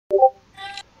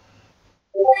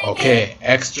Okay,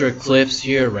 extra clips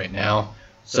here right now.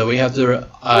 So we have to.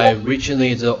 I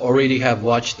recently already have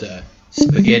watched the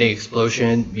spaghetti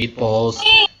explosion, meatballs,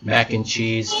 mac and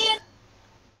cheese,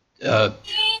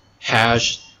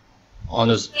 hash on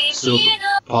the soup,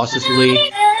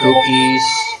 possibly cookies,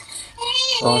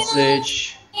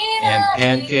 sausage, and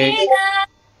pancakes.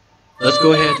 Let's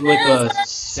go ahead with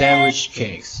sandwich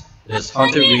cakes. Does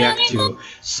Hunter react to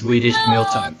Swedish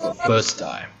mealtime for first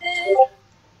time?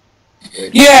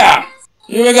 Yeah!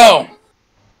 Here we go!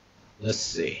 Let's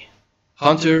see.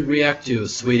 Hunter react to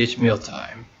Swedish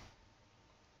mealtime.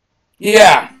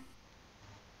 Yeah!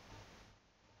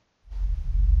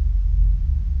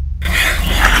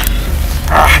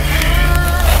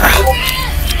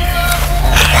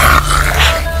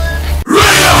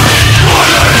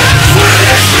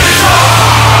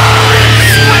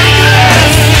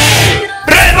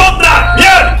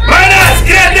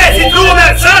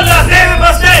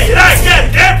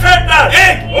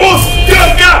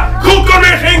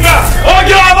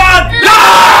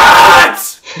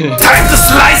 Time to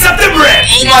slice up the bread!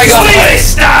 Oh my god! Swedish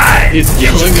style! He's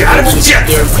yelling Gotta at protect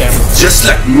their camera. just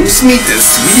like moose meat and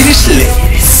Swedish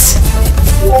ladies.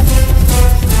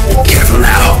 Careful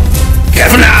now.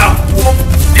 Careful now!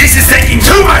 This is taking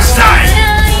too much time!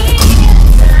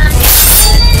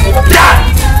 Done!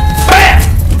 Bam!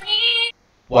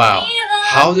 Wow,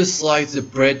 how to slice the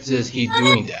bread is he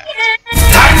doing that?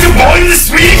 Time to boil the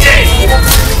Swedish egg!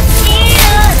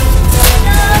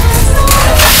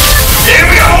 Here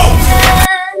we go!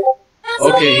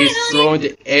 Okay, he's throwing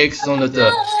the eggs on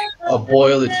the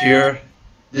boil it here.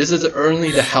 This is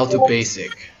only the how to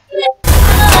basic.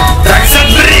 Dags att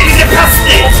vrida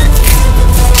plastik!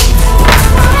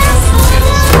 Okay,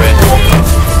 the spread here.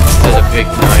 Instead of big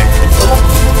knife.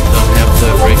 Doesn't have the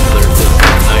regular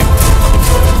knife.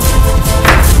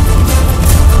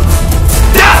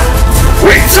 Done!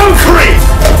 With some cream!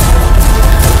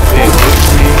 Okay, whipped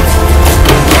cream.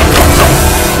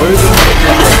 Where's the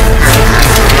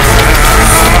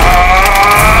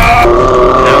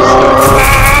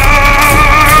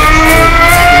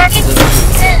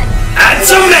Add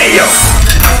some mayo!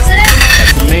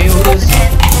 Add the mayo this?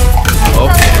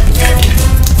 Okay.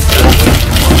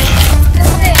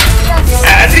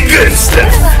 Add the good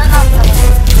stuff!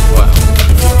 Wow.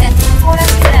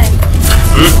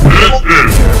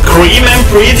 Cream and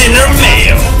pre-dinner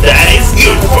mayo! That is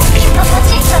good for me!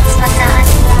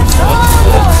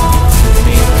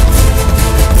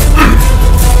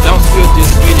 Sounds good, this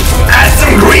Swedish guy. Add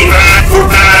some green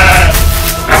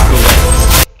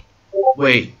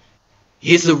Wait,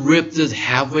 he's ripped this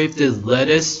halfway with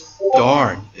lettuce?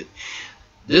 Darn.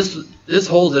 This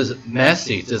hole is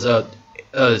messy. There's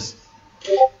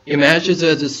imagine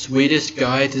the Swedish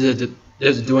guy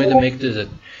that's doing to make the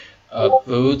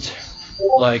food,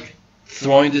 like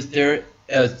throwing this there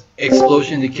as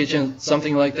explosion in the kitchen,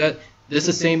 something like that. This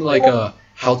is the same like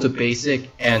how to basic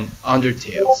and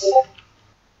Undertales.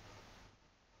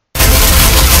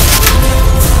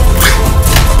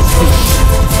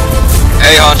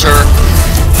 Hey, Hunter.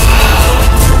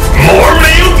 More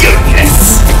mayo goodness!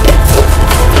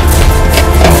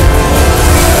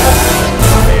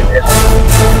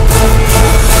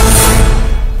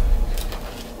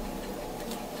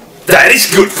 That is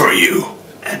good for you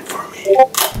and for me.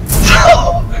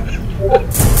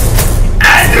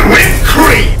 And the whipped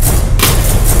cream!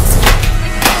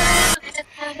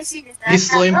 He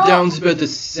slammed down the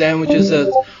sandwiches as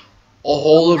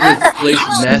all over the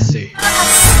place messy.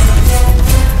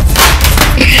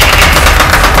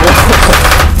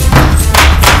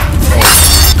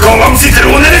 Kom om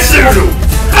citronen är sur!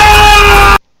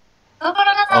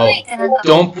 Oh,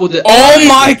 don't put the. Oh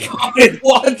my god!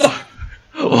 What the?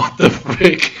 What the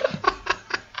frick?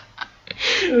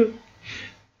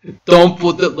 Don't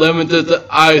put the lemon to the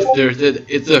ice there,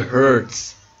 it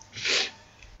hurts.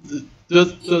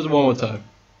 Just one more time.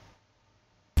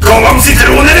 Kom om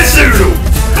citronen är sur!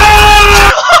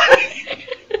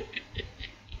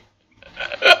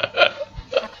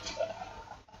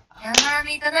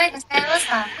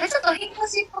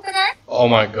 Oh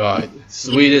my god,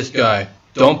 Swedish guy.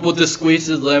 Don't put the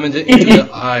squeezed lemon into the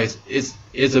ice.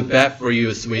 It's a bad for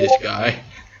you, Swedish guy.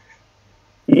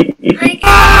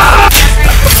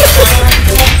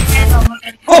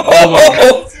 Oh my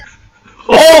god.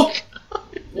 Oh!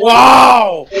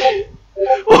 Wow!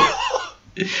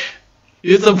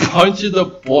 It's a bunch of the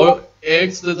boiled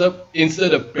eggs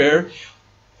instead of bare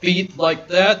feet like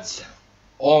that.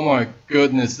 Oh my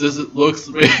goodness, this looks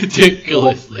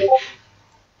ridiculously.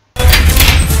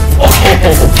 Oh.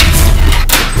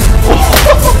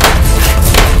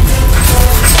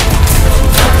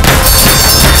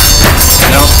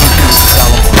 Now something is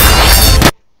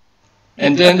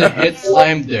And then the head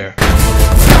slammed there.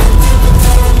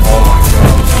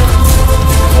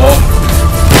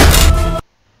 Oh.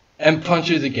 And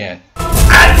punches again.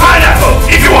 And pineapple,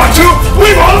 if you want to.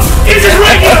 We won't. It is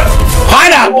regular.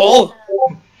 Pineapple?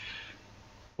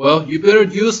 Well, you better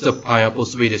use the pineapple,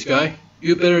 Swedish guy.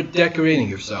 You better decorating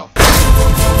yourself.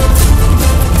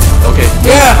 Okay.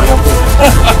 Yeah.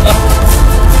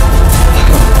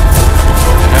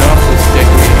 Now it's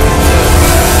decorating the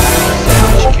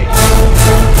sandwich cake.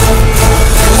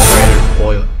 Breaded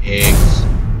boiled eggs.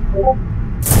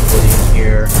 Put in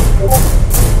here.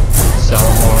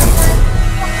 Salmon.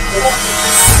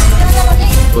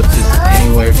 Put this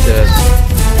anywhere this.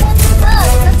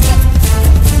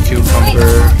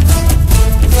 Cucumber.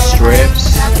 Strips.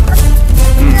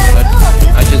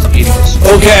 I just eating the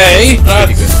strips. Okay.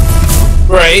 Pretty good.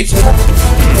 Great. There's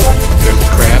the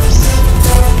crabs.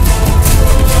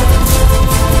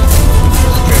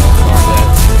 Strips on that.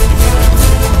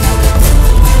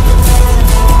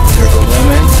 There's a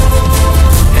lemon.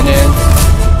 And then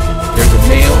there's a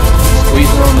nail. Squeeze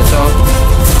it on the top.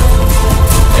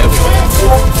 There we go.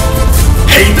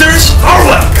 Haters are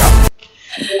welcome.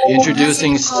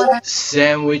 Introducing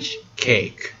sandwich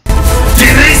cake.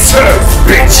 Delicious,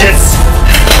 bitches.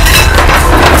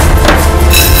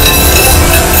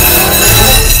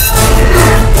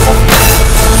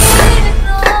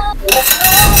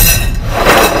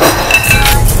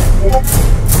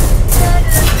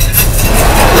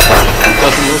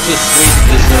 Doesn't look so sweet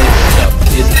dessert stuff.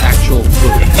 It's actual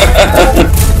food.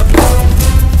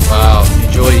 Wow,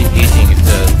 enjoy eating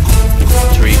the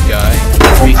treat guy.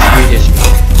 Sweet Swedish.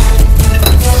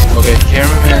 Okay,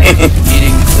 cameraman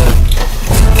eating the.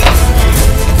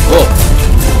 Whoa!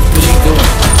 What are you doing?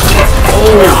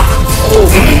 Oh! Oh!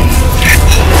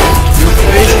 Your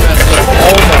face messed up.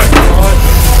 Oh my god!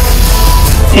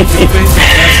 Your face is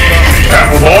messed up.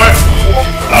 Apple boy.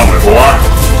 Apple boy.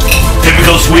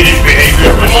 Typical Swedish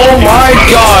behavior. Oh my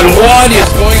god, what is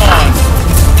going on?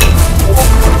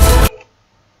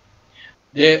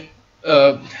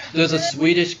 There's a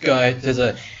Swedish guy.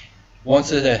 Wants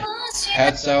the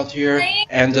heads out here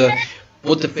and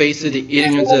put the face of the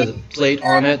eating the plate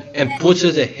on it and puts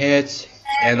the heads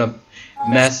and a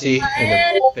messy in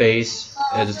the face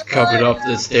and is covered up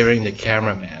the staring the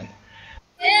cameraman.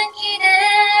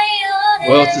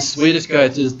 Well, the Swedish guy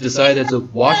just decided to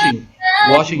washing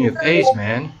your face,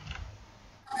 man.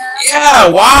 Yeah,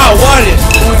 wow, what is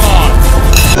going on?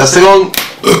 Nästa gång.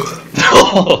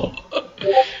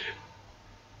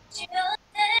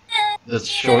 That's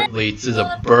shortly to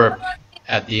the burp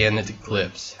at the end of the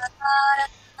clips.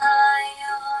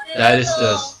 That is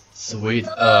the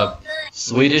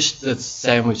Swedish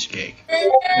sandwich cake.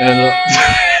 And,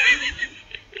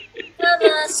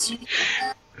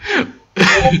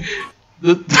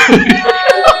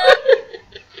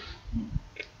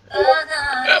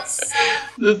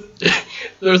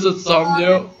 there's a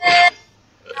thumbnail.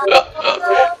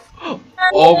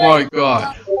 Oh my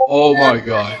god. Oh my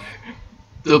god.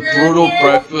 The brutal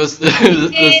breakfast.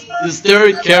 the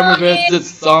staring cameraman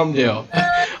this thumbnail.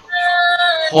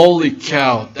 Holy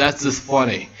cow, that's just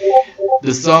funny.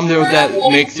 The thumbnail that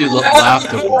makes you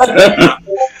laughable.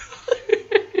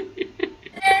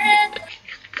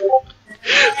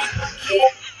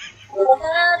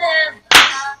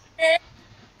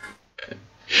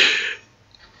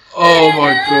 Oh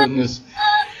my goodness.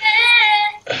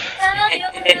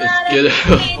 Let's get it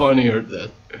funnier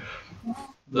then.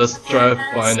 Let's try to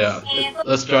find out.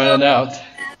 Let's try it out.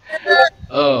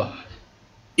 Oh.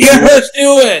 Yeah, let's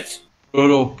do it!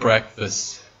 Brutal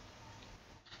breakfast.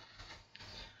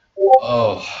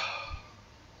 Oh.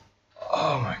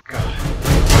 Oh my god.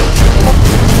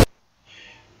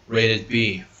 Rated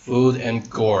B. Food and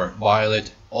gore.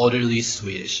 Violet. Elderly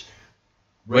Swedish.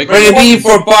 Rated B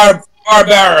for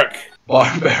barbaric.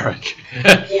 Barbaric.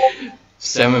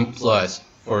 7+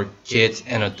 for kids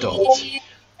and adults.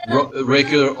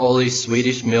 Regular only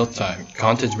Swedish mealtime.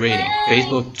 Content rating.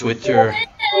 Facebook, Twitter,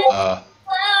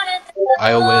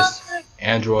 iOS,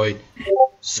 Android,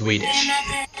 Swedish.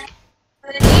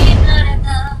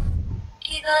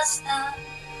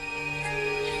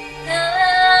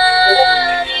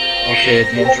 Okay,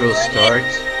 the intro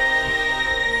starts.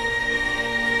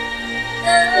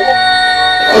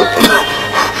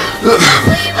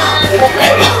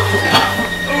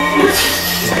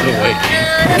 Still waiting.